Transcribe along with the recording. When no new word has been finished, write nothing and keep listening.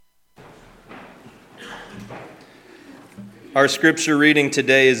Our scripture reading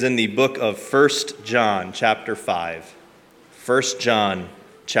today is in the book of 1 John, chapter 5. 1 John,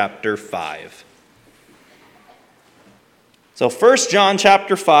 chapter 5. So 1 John,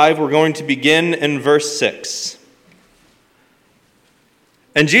 chapter 5, we're going to begin in verse 6.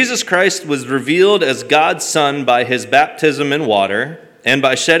 And Jesus Christ was revealed as God's Son by his baptism in water and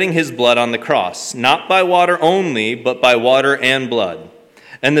by shedding his blood on the cross, not by water only, but by water and blood.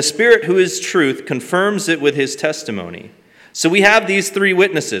 And the Spirit, who is truth, confirms it with his testimony. So we have these three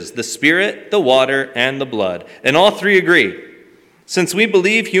witnesses, the Spirit, the water, and the blood. And all three agree. Since we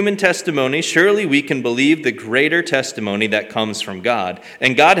believe human testimony, surely we can believe the greater testimony that comes from God.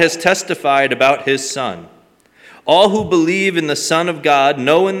 And God has testified about his Son. All who believe in the Son of God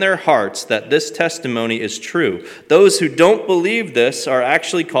know in their hearts that this testimony is true. Those who don't believe this are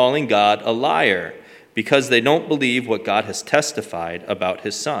actually calling God a liar, because they don't believe what God has testified about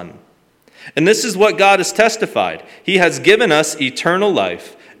his Son. And this is what God has testified. He has given us eternal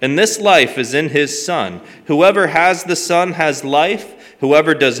life, and this life is in his Son. Whoever has the Son has life.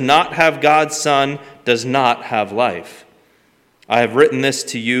 Whoever does not have God's Son does not have life. I have written this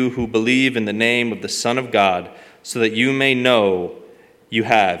to you who believe in the name of the Son of God, so that you may know you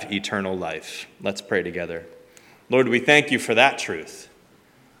have eternal life. Let's pray together. Lord, we thank you for that truth.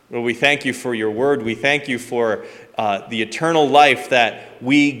 Lord, we thank you for your word. We thank you for the eternal life that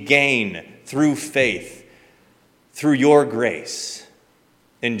we gain through faith, through your grace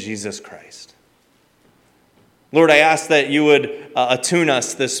in Jesus Christ. Lord, I ask that you would attune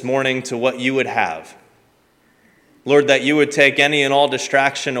us this morning to what you would have. Lord, that you would take any and all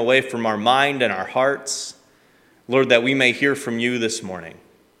distraction away from our mind and our hearts. Lord, that we may hear from you this morning.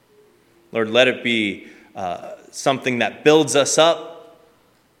 Lord, let it be something that builds us up.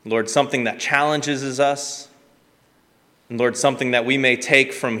 Lord, something that challenges us. And Lord, something that we may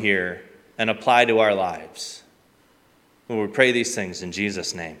take from here and apply to our lives. Lord, we pray these things in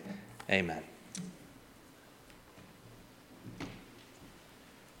Jesus' name. Amen.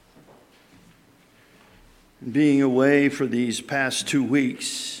 Being away for these past 2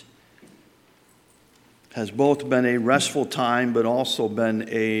 weeks has both been a restful time, but also been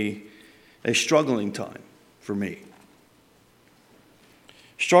a struggling time for me.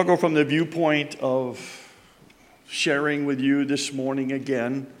 Struggle from the viewpoint of sharing with you this morning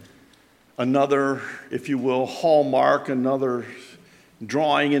again another, if you will, hallmark, another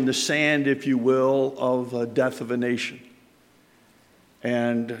drawing in the sand, if you will, of the death of a nation.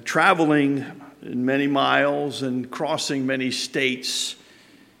 And traveling many miles and crossing many states,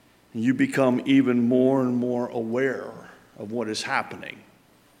 you become even more and more aware of what is happening.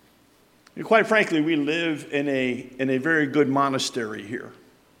 And quite frankly, we live in a very good monastery here.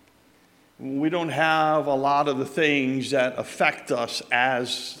 We don't have a lot of the things that affect us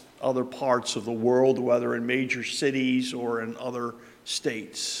as other parts of the world, whether in major cities or in other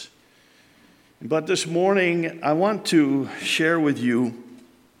states. But this morning, I want to share with you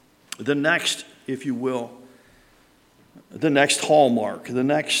the next, if you will, the next hallmark, the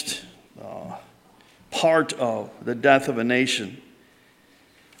next part of the death of a nation.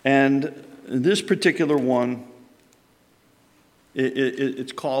 And this particular one,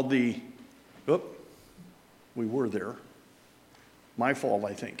 it's called the, we were there. My fault,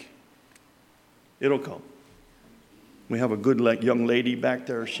 I think. It'll come. We have a good young lady back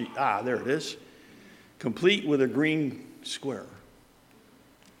there. There it is. Complete with a green square.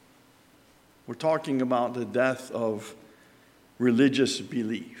 We're talking about the death of religious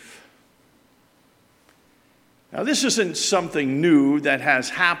belief. Now, this isn't something new that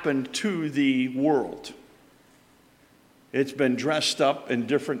has happened to the world. It's been dressed up in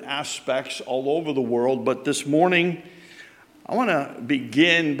different aspects all over the world, but this morning, I want to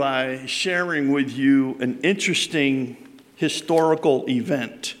begin by sharing with you an interesting historical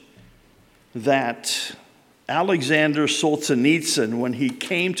event that Alexander Solzhenitsyn, when he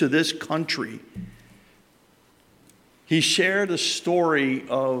came to this country, he shared a story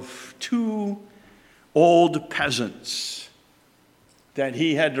of two old peasants that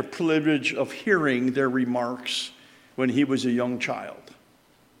he had the privilege of hearing their remarks when he was a young child.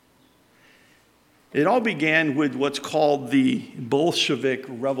 It all began with what's called the Bolshevik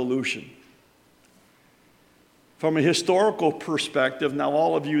Revolution. From a historical perspective, now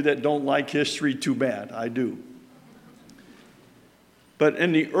all of you that don't like history, too bad, I do. But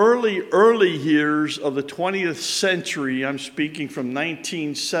in the early years of the 20th century, I'm speaking from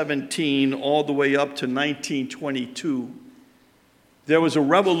 1917 all the way up to 1922, there was a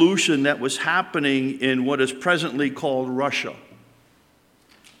revolution that was happening in what is presently called Russia.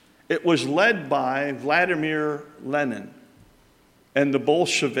 It was led by Vladimir Lenin and the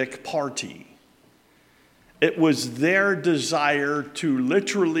Bolshevik Party. It was their desire to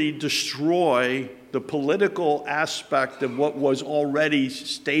literally destroy the political aspect of what was already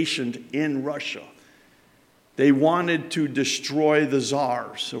stationed in Russia. They wanted to destroy the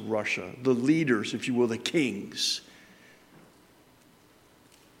czars of Russia, the leaders, if you will, the kings.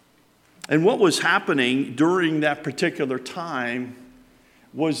 And what was happening during that particular time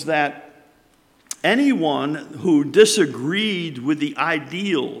was that anyone who disagreed with the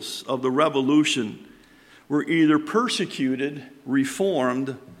ideals of the revolution were either persecuted,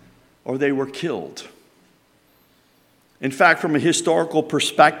 reformed, or they were killed. In fact, from a historical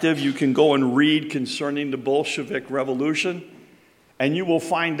perspective, you can go and read concerning the Bolshevik Revolution, and you will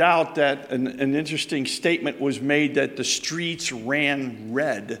find out that an interesting statement was made that the streets ran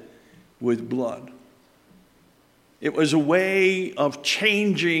red with blood. It was a way of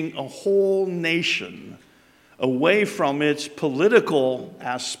changing a whole nation away from its political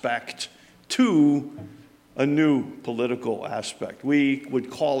aspect to a new political aspect. We would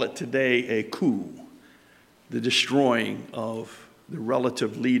call it today a coup, the destroying of the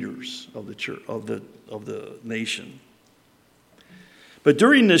relative leaders of the church, of the nation. But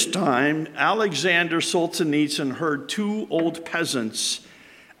during this time, Alexander Solzhenitsyn heard two old peasants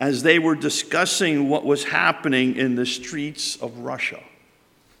as they were discussing what was happening in the streets of Russia.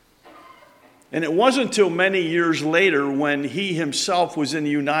 And it wasn't until many years later, when he himself was in the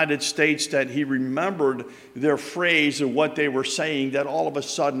United States, that he remembered their phrase of what they were saying, that all of a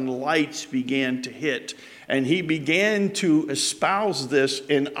sudden lights began to hit. And he began to espouse this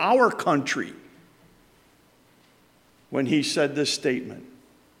in our country when he said this statement.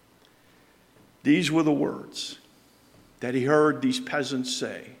 These were the words that he heard these peasants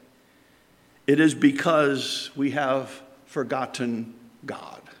say. It is because we have forgotten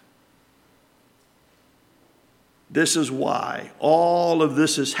God. This is why all of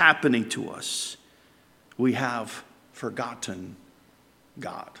this is happening to us. We have forgotten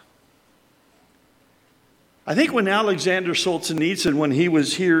God. I think when Alexander Solzhenitsyn, when he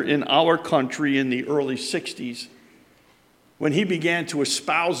was here in our country in the early 60s, when he began to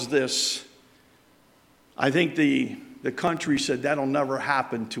espouse this, I think the country said, that'll never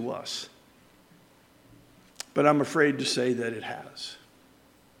happen to us. But I'm afraid to say that it has.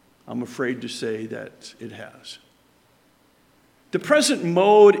 I'm afraid to say that it has. The present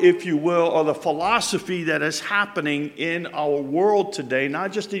mode, if you will, or the philosophy that is happening in our world today,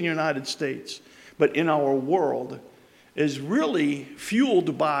 not just in the United States, but in our world, is really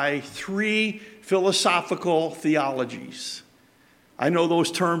fueled by three philosophical theologies. I know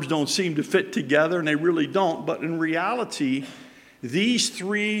those terms don't seem to fit together, and they really don't, but in reality, these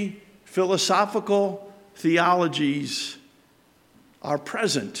three philosophical theologies are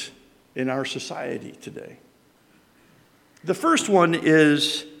present in our society today. The first one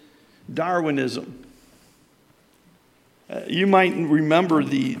is Darwinism. You might remember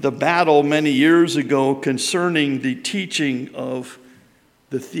the battle many years ago concerning the teaching of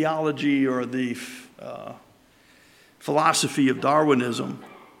the theology or the philosophy of Darwinism.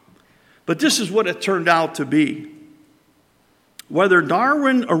 But this is what it turned out to be. Whether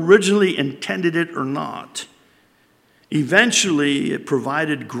Darwin originally intended it or not, eventually it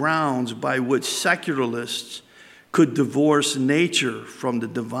provided grounds by which secularists could divorce nature from the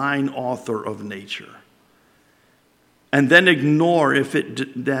divine author of nature, and then ignore,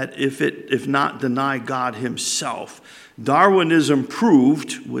 if not deny God himself. Darwinism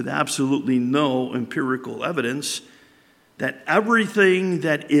proved, with absolutely no empirical evidence, that everything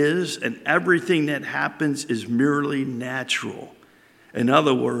that is and everything that happens is merely natural. In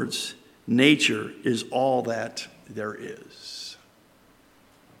other words, nature is all that there is.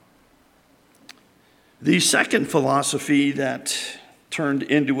 The second philosophy that turned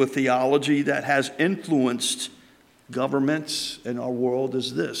into a theology that has influenced governments in our world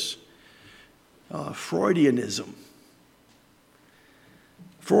is this: Freudianism.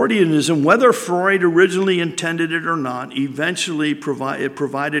 Freudianism, whether Freud originally intended it or not, eventually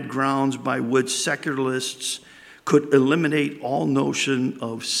provided grounds by which secularists could eliminate all notion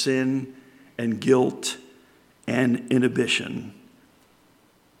of sin and guilt and inhibition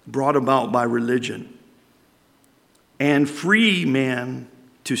brought about by religion, and free man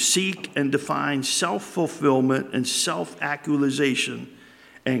to seek and define self-fulfillment and self-actualization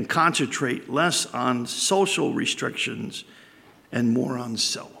and concentrate less on social restrictions and more on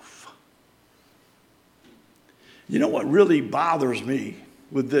self. You know what really bothers me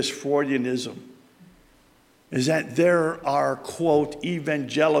with this Freudianism is that there are, quote,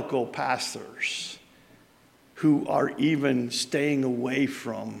 evangelical pastors who are even staying away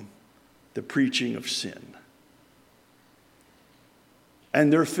from the preaching of sin.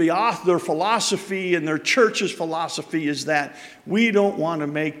 And their philosophy and their church's philosophy is that we don't want to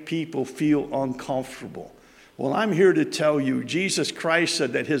make people feel uncomfortable. Well, I'm here to tell you, Jesus Christ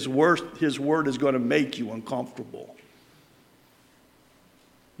said that his word is going to make you uncomfortable.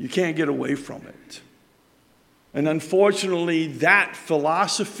 You can't get away from it. And unfortunately, that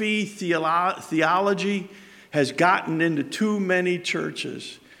philosophy, theology, has gotten into too many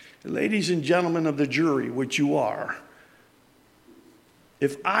churches. Ladies and gentlemen of the jury, which you are,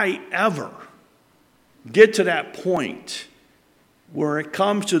 if I ever get to that point where it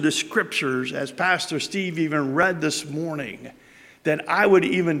comes to the scriptures, as Pastor Steve even read this morning, that I would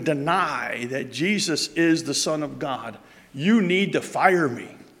even deny that Jesus is the Son of God, you need to fire me.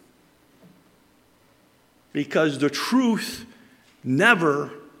 Because the truth never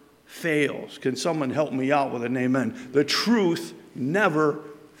fails. Can someone help me out with an amen? The truth never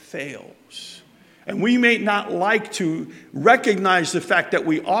fails. And we may not like to recognize the fact that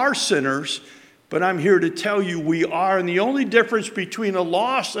we are sinners, but I'm here to tell you we are. And the only difference between a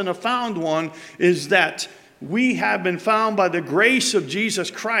lost and a found one is that we have been found by the grace of Jesus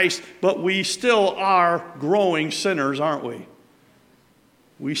Christ, but we still are growing sinners, aren't we?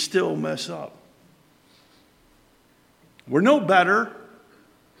 We still mess up. We're no better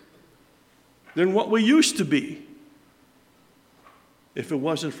than what we used to be if it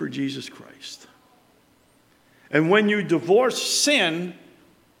wasn't for Jesus Christ. And when you divorce sin,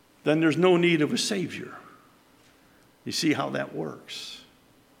 then there's no need of a Savior. You see how that works.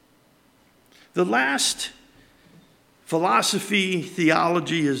 The last philosophy,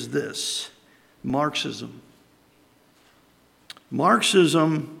 theology is this: Marxism.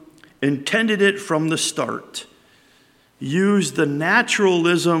 Marxism intended it from the start. Used the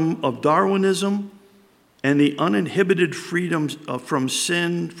naturalism of Darwinism and the uninhibited freedoms from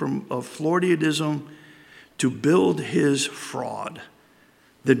sin of Freudianism to build his fraud,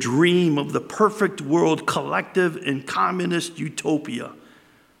 the dream of the perfect world, collective and communist utopia,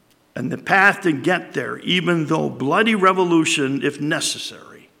 and the path to get there, even though bloody revolution if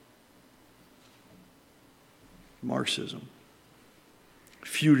necessary. Marxism,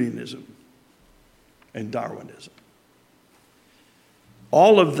 Freudianism, and Darwinism.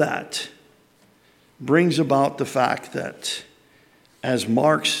 All of that brings about the fact that, as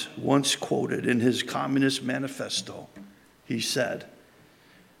Marx once quoted in his Communist Manifesto, he said,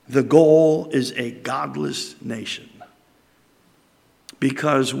 "The goal is a godless nation."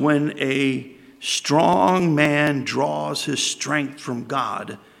 Because when a strong man draws his strength from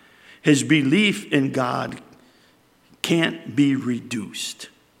God, his belief in God can't be reduced.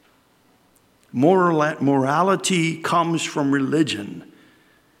 Morality comes from religion.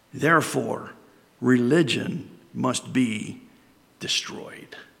 Therefore, religion must be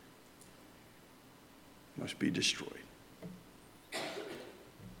destroyed. Must be destroyed.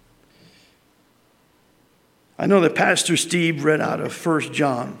 I know that Pastor Steve read out of 1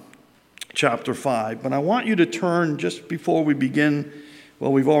 John chapter 5, but I want you to turn just before we begin.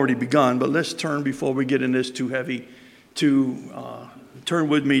 Well, we've already begun, but let's turn before we get in this too heavy to turn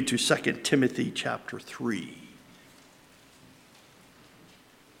with me to 2 Timothy chapter 3.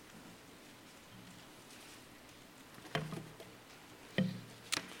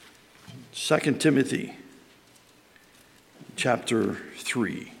 2 Timothy chapter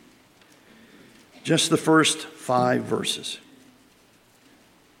 3. Just the first 5 verses.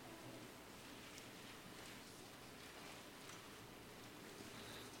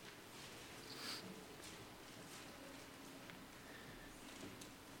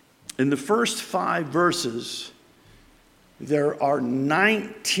 In the first 5 verses, there are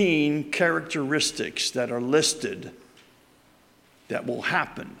 19 characteristics that are listed that will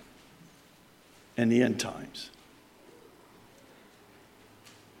happen in the end times.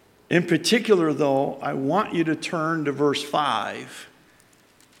 In particular, though, I want you to turn to verse 5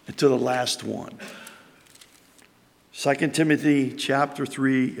 and to the last one. 2 Timothy chapter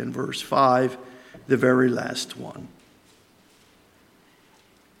 3 and verse 5, the very last one.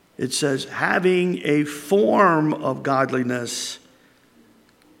 It says, having a form of godliness,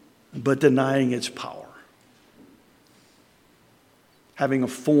 but denying its power. Having a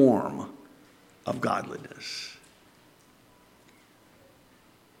form of godliness.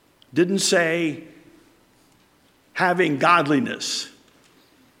 Didn't say having godliness,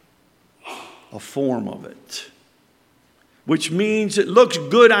 a form of it. Which means it looks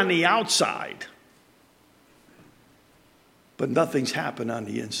good on the outside, but nothing's happened on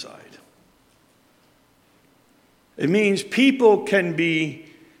the inside. It means people can be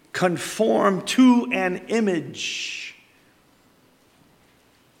conformed to an image,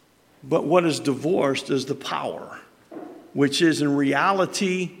 but what is divorced is the power which is in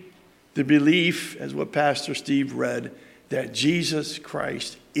reality the belief, as what Pastor Steve read, that Jesus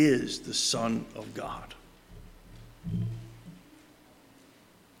Christ is the Son of God.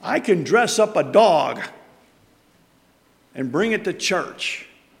 I can dress up a dog and bring it to church,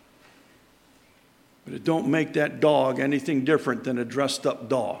 but it don't make that dog anything different than a dressed up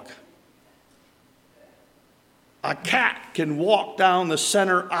dog. A cat can walk down the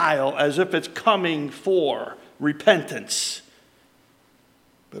center aisle as if it's coming for repentance,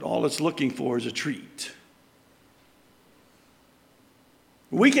 but all it's looking for is a treat.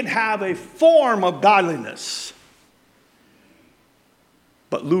 We can have a form of godliness,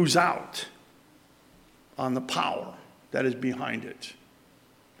 but lose out on the power that is behind it.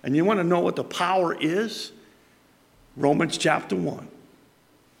 And you want to know what the power is? Romans chapter 1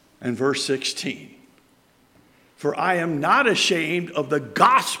 and verse 16. For I am not ashamed of the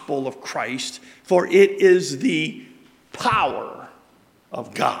gospel of Christ, for it is the power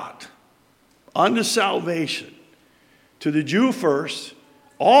of God unto salvation, to the Jew first,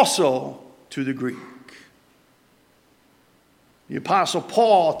 also to the Greek. The Apostle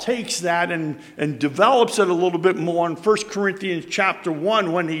Paul takes that and develops it a little bit more in 1 Corinthians chapter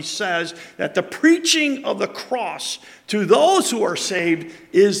 1 when he says that the preaching of the cross to those who are saved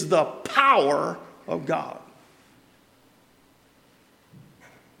is the power of God.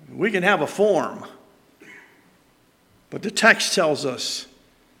 We can have a form, but the text tells us,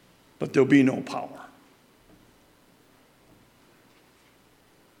 but there'll be no power.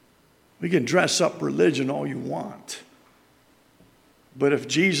 We can dress up religion all you want, but if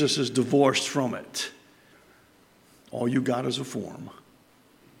Jesus is divorced from it, all you got is a form.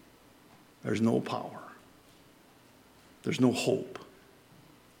 There's no power. There's no hope.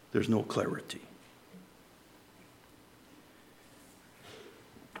 There's no clarity.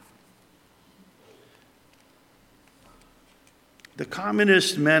 The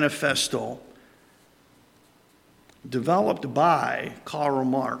Communist Manifesto, developed by Karl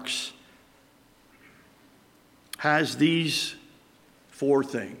Marx, has these 4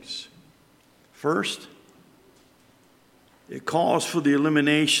 things. First, it calls for the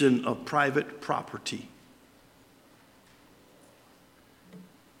elimination of private property.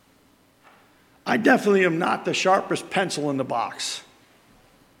 I definitely am not the sharpest pencil in the box.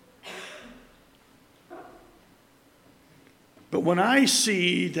 But when I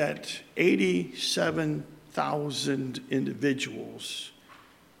see that 87,000 individuals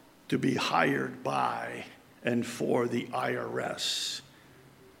to be hired by and for the IRS,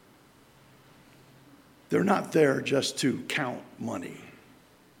 they're not there just to count money.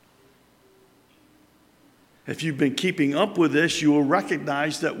 If you've been keeping up with this, you will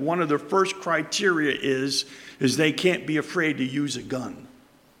recognize that one of their first criteria is they can't be afraid to use a gun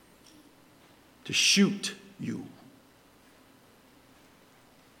to shoot you.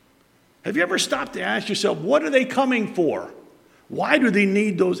 Have you ever stopped to ask yourself, what are they coming for? Why do they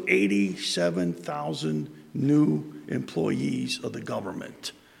need those 87,000 new employees of the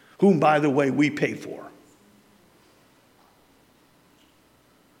government, whom, by the way, we pay for?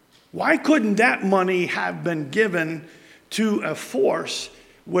 Why couldn't that money have been given to a force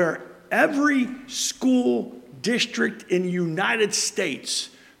where every school district in the United States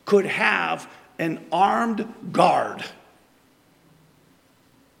could have an armed guard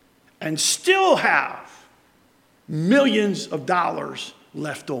and still have millions of dollars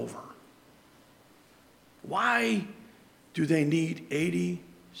left over? Why do they need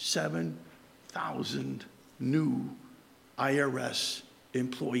 87,000 new IRS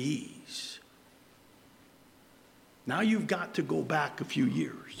employees? Now you've got to go back a few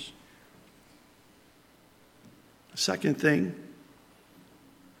years. The second thing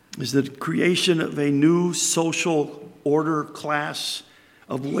is the creation of a new social order class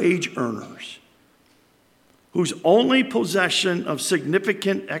of wage earners whose only possession of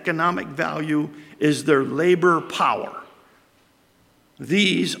significant economic value is their labor power.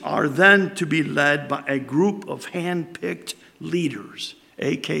 These are then to be led by a group of hand-picked leaders,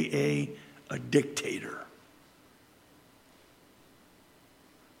 aka a dictator.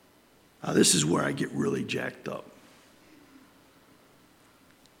 Now, this is where I get really jacked up.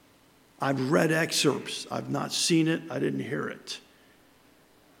 I've read excerpts. I've not seen it. I didn't hear it.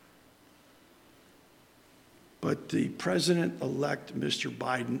 But the president-elect, Mr.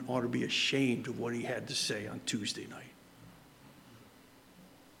 Biden, ought to be ashamed of what he had to say on Tuesday night.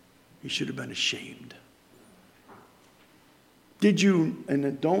 He should have been ashamed. Did you,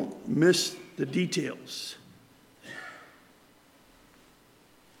 and don't miss the details,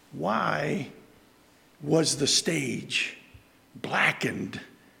 why was the stage blackened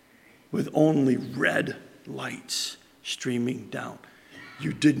with only red lights streaming down.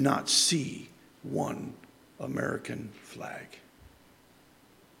 You did not see one American flag.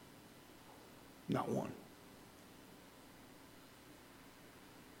 Not one.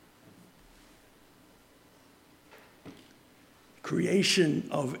 Creation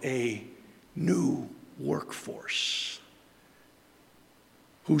of a new workforce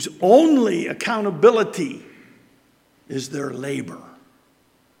whose only accountability is their labor.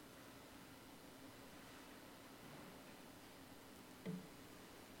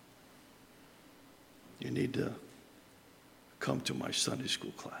 You need to come to my Sunday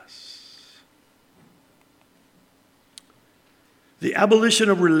school class. The abolition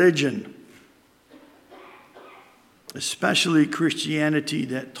of religion, especially Christianity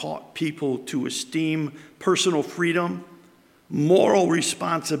that taught people to esteem personal freedom, moral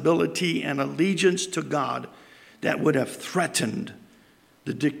responsibility, and allegiance to God, that would have threatened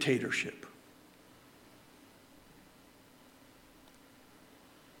the dictatorship.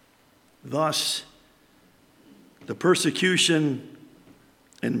 Thus, the persecution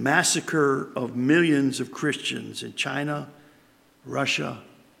and massacre of millions of Christians in China, Russia,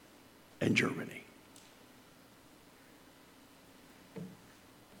 and Germany.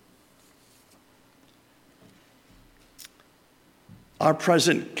 Our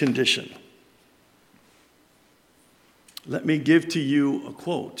present condition. Let me give to you a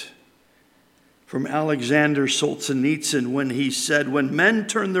quote from Alexander Solzhenitsyn when he said, "When men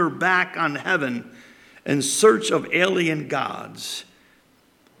turn their back on heaven in search of alien gods,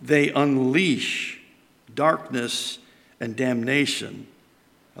 they unleash darkness and damnation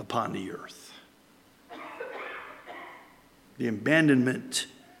upon the earth." The abandonment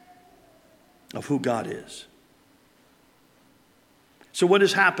of who God is. So what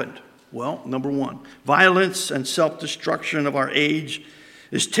has happened? Well, number one, violence and self-destruction of our age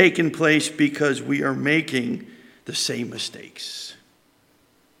is taking place because we are making the same mistakes.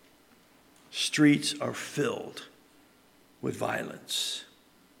 Streets are filled with violence.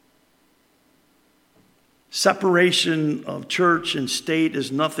 Separation of church and state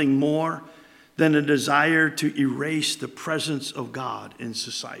is nothing more than a desire to erase the presence of God in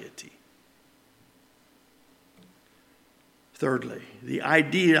society. Thirdly, the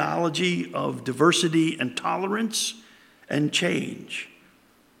ideology of diversity and tolerance and change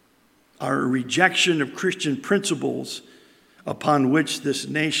are a rejection of Christian principles upon which this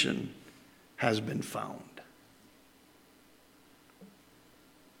nation has been found.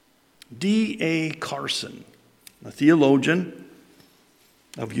 D.A. Carson, a theologian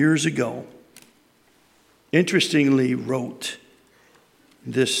of years ago, interestingly wrote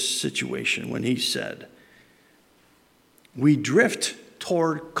this situation when he said, "We drift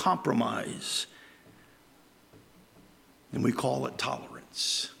toward compromise, and we call it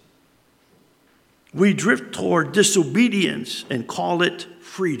tolerance. We drift toward disobedience and call it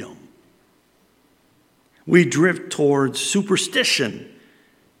freedom. We drift toward superstition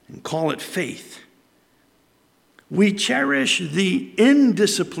and call it faith. We cherish the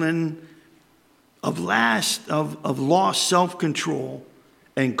indiscipline of lost self-control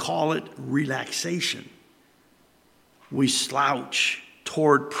and call it relaxation. We slouch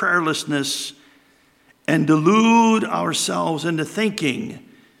toward prayerlessness and delude ourselves into thinking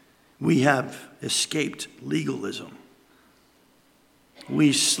we have escaped legalism.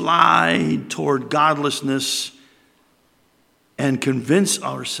 We slide toward godlessness and convince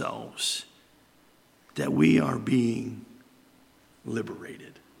ourselves that we are being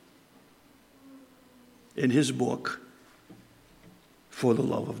liberated." In his book, For the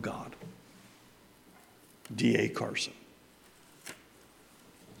Love of God, D.A. Carson.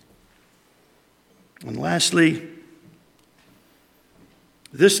 And lastly,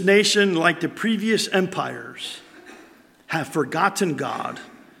 this nation, like the previous empires, have forgotten God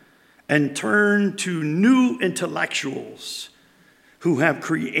and turned to new intellectuals who have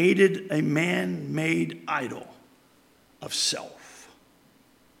created a man-made idol of self.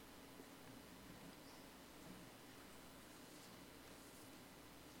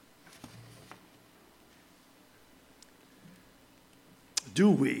 Do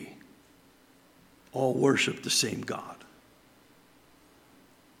we all worship the same God?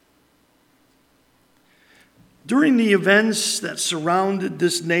 During the events that surrounded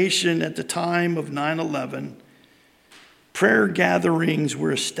this nation at the time of 9/11, prayer gatherings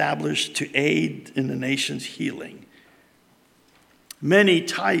were established to aid in the nation's healing. Many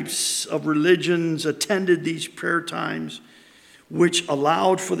types of religions attended these prayer times, which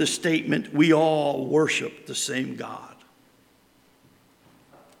allowed for the statement, "We all worship the same God."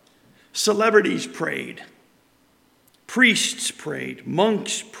 Celebrities prayed. Priests prayed,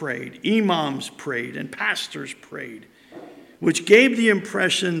 monks prayed, imams prayed, and pastors prayed, which gave the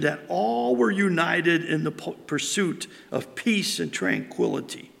impression that all were united in the pursuit of peace and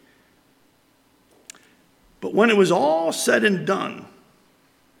tranquility. But when it was all said and done,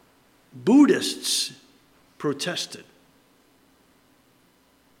 Buddhists protested.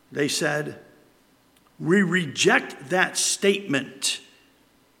 They said, "We reject that statement,"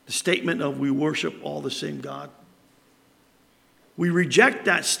 the statement of we worship all the same God. We reject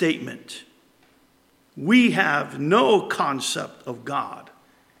that statement. We have no concept of God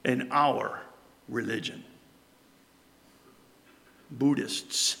in our religion.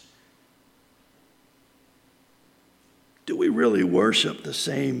 Buddhists. Do we really worship the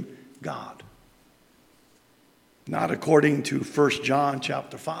same God? Not according to 1 John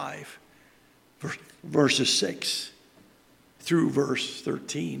chapter 5, verses 6 through verse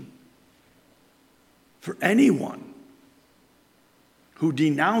 13. For anyone who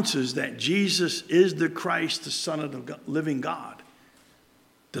denounces that Jesus is the Christ, the Son of the living God,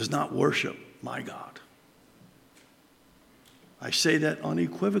 does not worship my God. I say that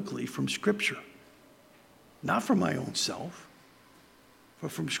unequivocally from Scripture. Not from my own self,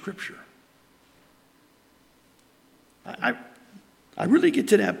 but from Scripture. I really get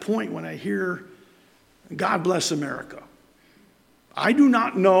to that point when I hear, God bless America. I do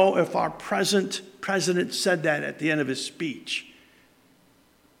not know if our present president said that at the end of his speech.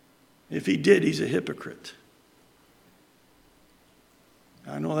 If he did, he's a hypocrite.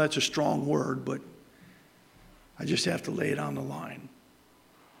 I know that's a strong word, but I just have to lay it on the line.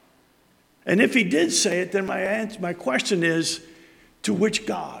 And if he did say it, then my question is, to which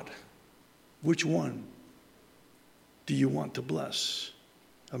God, which one do you want to bless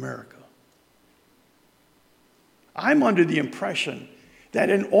America? I'm under the impression that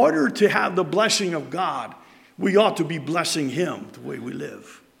in order to have the blessing of God, we ought to be blessing him the way we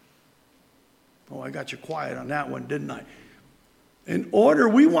live. Oh, I got you quiet on that one, didn't I?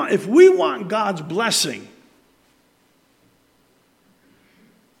 If we want God's blessing,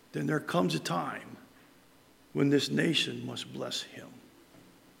 then there comes a time when this nation must bless him.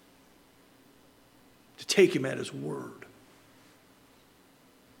 To take him at his word.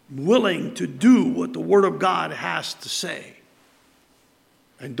 Willing to do what the word of God has to say.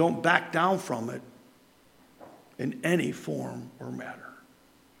 And don't back down from it in any form or matter.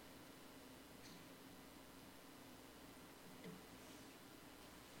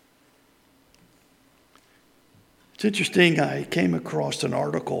 It's interesting, I came across an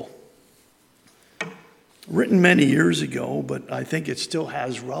article written many years ago, but I think it still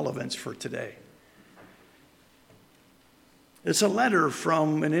has relevance for today. It's a letter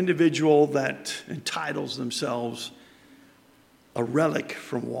from an individual that entitles themselves a relic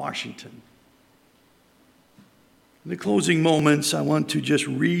from Washington. In the closing moments, I want to just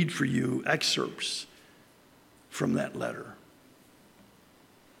read for you excerpts from that letter.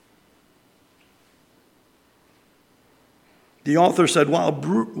 The author said,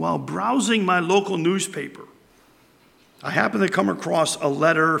 while browsing my local newspaper, I happened to come across a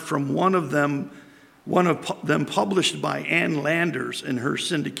letter from one of them published by Ann Landers in her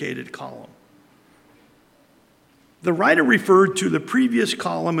syndicated column. The writer referred to the previous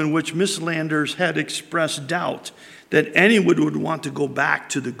column in which Miss Landers had expressed doubt that anyone would want to go back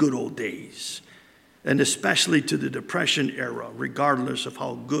to the good old days, and especially to the Depression era, regardless of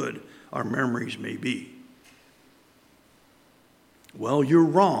how good our memories may be. Well, you're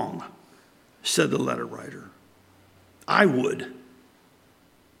wrong, said the letter writer. I would.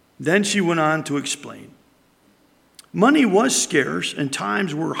 Then she went on to explain. Money was scarce and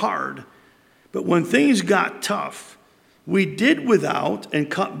times were hard, but when things got tough, we did without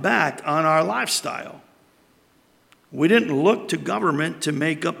and cut back on our lifestyle. We didn't look to government to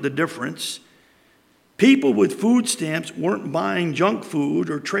make up the difference. People with food stamps weren't buying junk food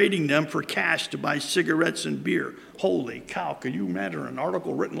or trading them for cash to buy cigarettes and beer. Holy cow, can you imagine an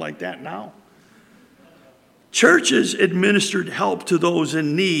article written like that now? Churches administered help to those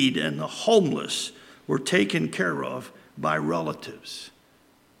in need, and the homeless were taken care of by relatives.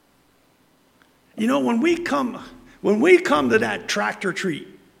 You know, when we come to that tractor treat,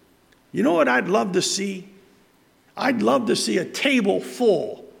 you know what I'd love to see? I'd love to see a table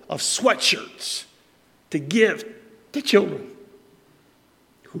full of sweatshirts to give to children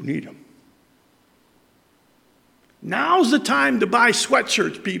who need them. Now's the time to buy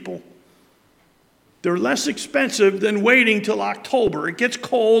sweatshirts, people. They're less expensive than waiting till October. It gets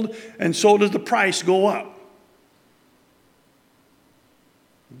cold, and so does the price go up.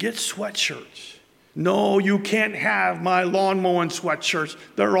 Get sweatshirts. No, you can't have my lawn mowing sweatshirts.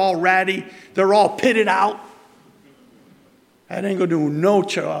 They're all ratty. They're all pitted out. That ain't going to do no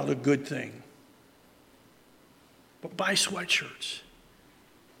child a good thing. But buy sweatshirts.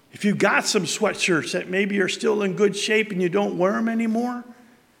 If you got some sweatshirts that maybe are still in good shape and you don't wear them anymore,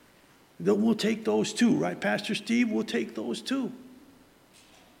 then we'll take those too, right, Pastor Steve? We'll take those too.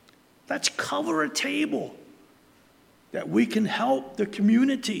 Let's cover a table that we can help the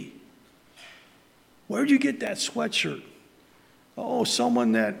community. Where'd you get that sweatshirt? Oh,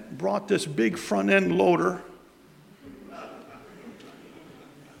 someone that brought this big front end loader,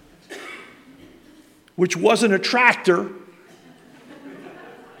 which wasn't a tractor.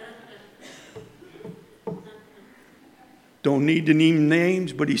 Don't need to name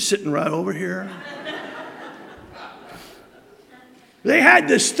names, but he's sitting right over here. They had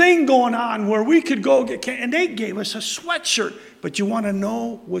this thing going on where we could go get, and they gave us a sweatshirt. But you want to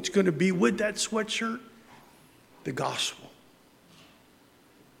know what's going to be with that sweatshirt? The gospel.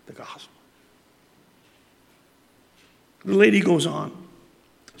 The gospel. The lady goes on.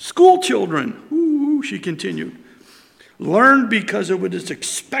 School children, ooh, she continued, learned because it was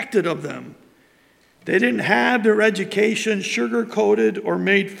expected of them. They didn't have their education sugar-coated or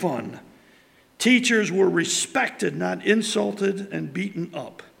made fun. Teachers were respected, not insulted and beaten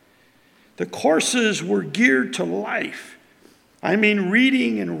up. The courses were geared to life. I mean,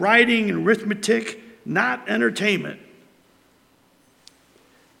 reading and writing and arithmetic, not entertainment.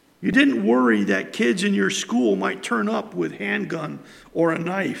 You didn't worry that kids in your school might turn up with handgun or a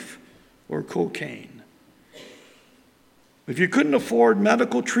knife or cocaine. If you couldn't afford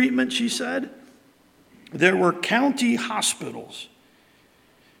medical treatment, she said, there were county hospitals.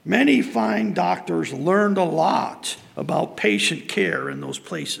 Many fine doctors learned a lot about patient care in those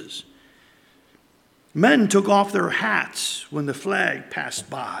places. Men took off their hats when the flag passed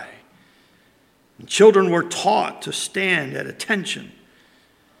by. And children were taught to stand at attention.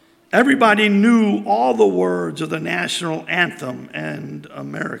 Everybody knew all the words of the national anthem and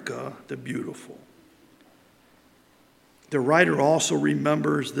America the Beautiful. The writer also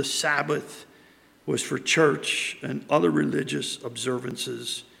remembers the Sabbath was for church and other religious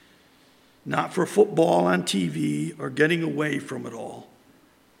observances, not for football on TV or getting away from it all.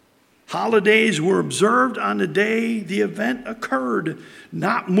 Holidays were observed on the day the event occurred,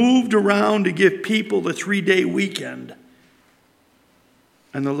 not moved around to give people the 3-day weekend.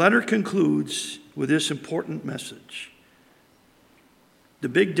 And the letter concludes with this important message. The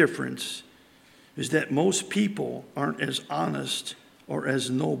big difference is that most people aren't as honest or as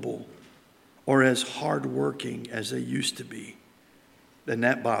noble or as hardworking as they used to be. And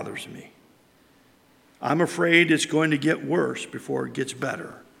that bothers me. I'm afraid it's going to get worse before it gets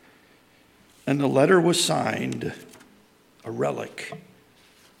better. And the letter was signed, a relic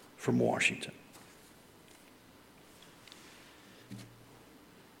from Washington.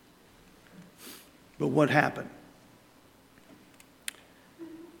 But what happened?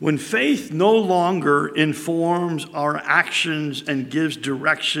 When faith no longer informs our actions and gives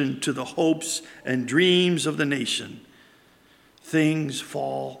direction to the hopes and dreams of the nation, things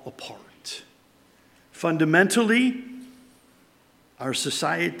fall apart. Fundamentally, our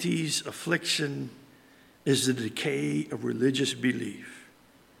society's affliction is the decay of religious belief.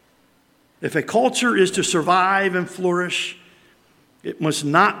 If a culture is to survive and flourish, it must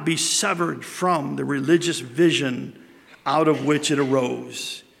not be severed from the religious vision out of which it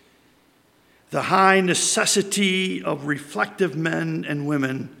arose. The high necessity of reflective men and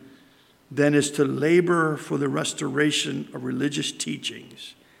women then is to labor for the restoration of religious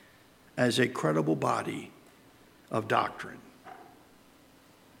teachings as a credible body of doctrine.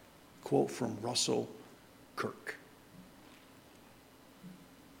 Quote from Russell Kirk.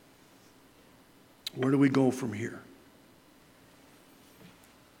 Where do we go from here?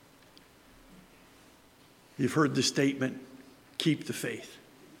 You've heard the statement, keep the faith.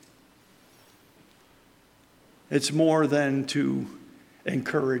 It's more than to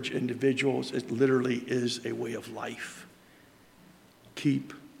encourage individuals. It literally is a way of life.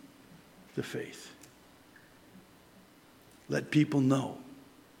 Keep the faith. Let people know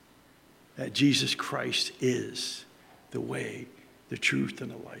that Jesus Christ is the way, the truth, and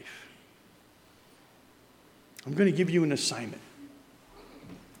the life. I'm going to give you an assignment.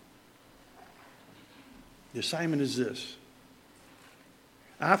 The assignment is this.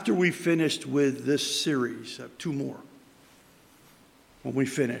 After we finished with this series, I have 2 more. When we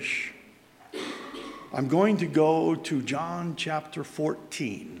finish, I'm going to go to John chapter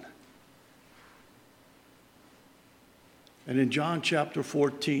 14. And in John chapter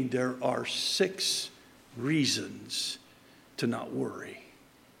 14, there are 6 reasons to not worry.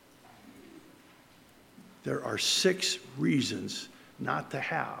 There are 6 reasons not to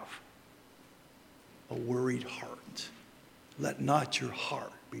have a worried heart. Let not your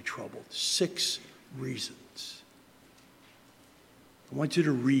heart be troubled. 6 reasons. I want you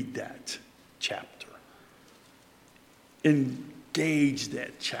to read that chapter. Engage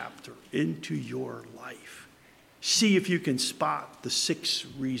that chapter into your life. See if you can spot the 6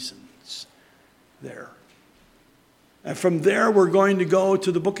 reasons there. And from there, we're going to go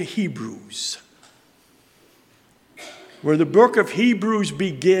to the book of Hebrews, where the book of Hebrews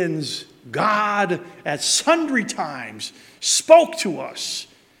begins. God, at sundry times, spoke to us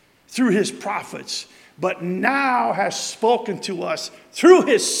through his prophets, but now has spoken to us through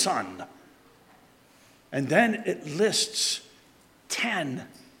his Son. And then it lists 10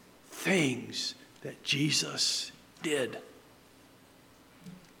 things that Jesus did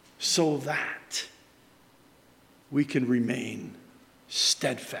so that we can remain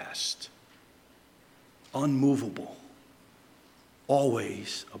steadfast, unmovable,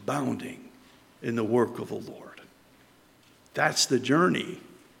 always abounding in the work of the Lord. That's the journey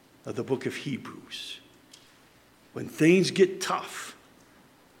of the book of Hebrews. When things get tough,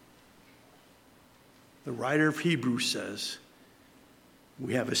 the writer of Hebrews says,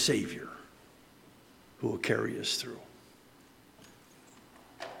 we have a Savior who will carry us through.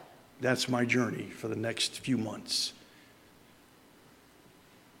 That's my journey for the next few months.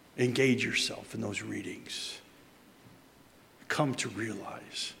 Engage yourself in those readings. Come to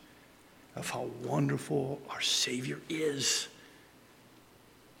realize of how wonderful our Savior is.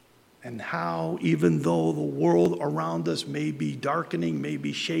 And how, even though the world around us may be darkening, may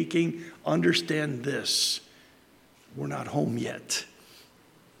be shaking, understand this: we're not home yet.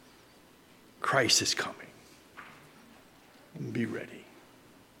 Christ is coming. And be ready.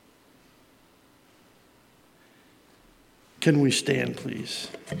 Can we stand, please,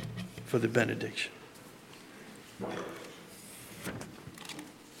 for the benediction? May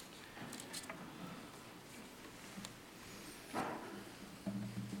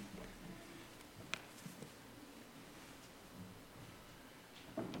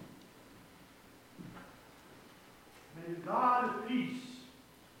the God of peace,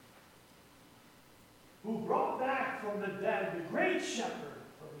 who brought back from the dead the great shepherd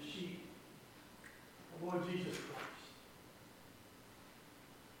of the sheep, the Lord Jesus Christ,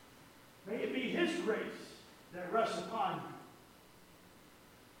 may it be his grace that rests upon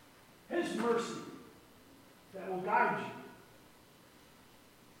you, his mercy that will guide you,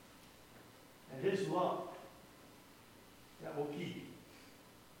 and his love that will keep you.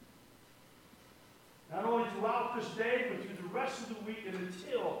 Not only throughout this day, but through the rest of the week and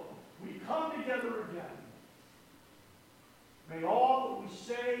until we come together again. May all that we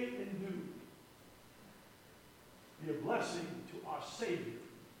say and do be a blessing to our Savior.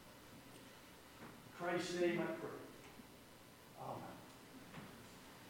 In Christ's name I pray.